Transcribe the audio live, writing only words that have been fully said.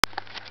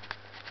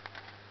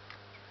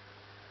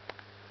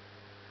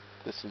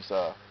This is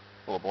the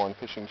Laborn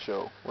fishing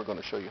show. We're going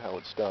to show you how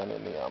it's done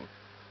in the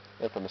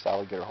infamous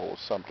alligator hole of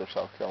Sumter,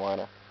 South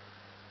Carolina.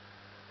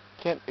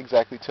 Can't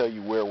exactly tell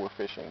you where we're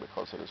fishing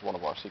because it is one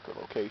of our secret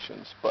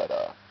locations, but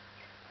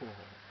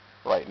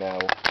right now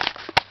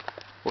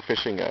we're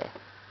fishing a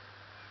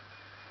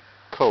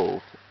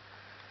cove.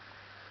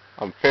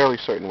 I'm fairly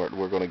certain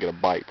we're going to get a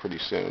bite pretty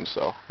soon,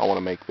 so I want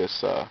to make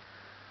this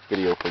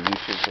video for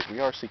YouTube because we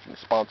are seeking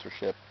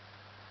sponsorship.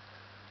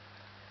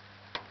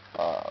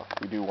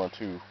 We do want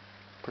to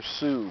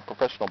pursue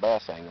professional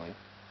bass angling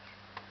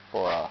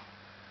for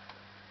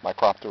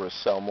Micropterus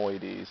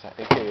salmoides,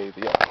 aka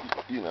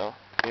the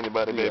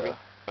anybody, baby.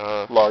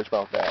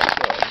 Largemouth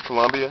bass.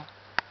 Columbia.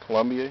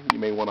 You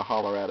may want to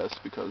holler at us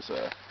because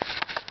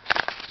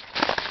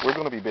we're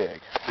going to be big.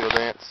 Bill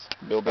Dance.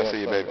 I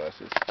see you, baby.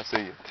 I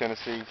see you.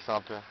 Tennessee,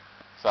 Sumter,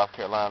 South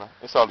Carolina.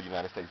 It's all the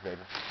United States,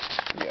 baby.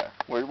 Yeah,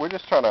 we're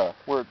just trying to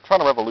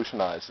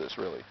revolutionize this,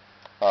 really.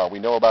 We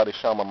know about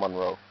Ishama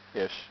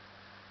Monroe-ish,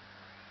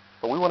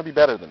 but we want to be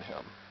better than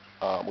him.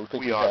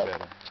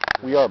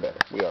 We are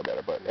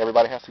better, but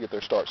everybody has to get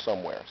their start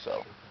somewhere.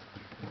 So,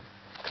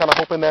 kind of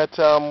hoping that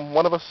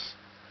one of us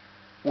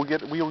will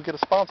get a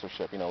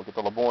sponsorship. Get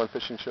the Laborn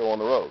fishing show on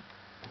the road.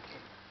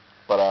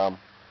 But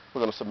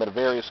we're going to submit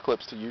various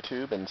clips to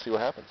YouTube and see what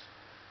happens.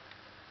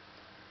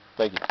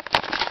 Thank you.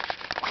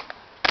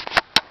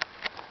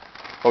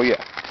 Oh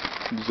yeah,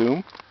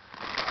 Zoom,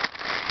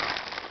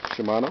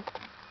 Shimano,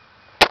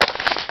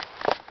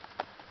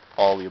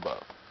 all the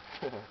above.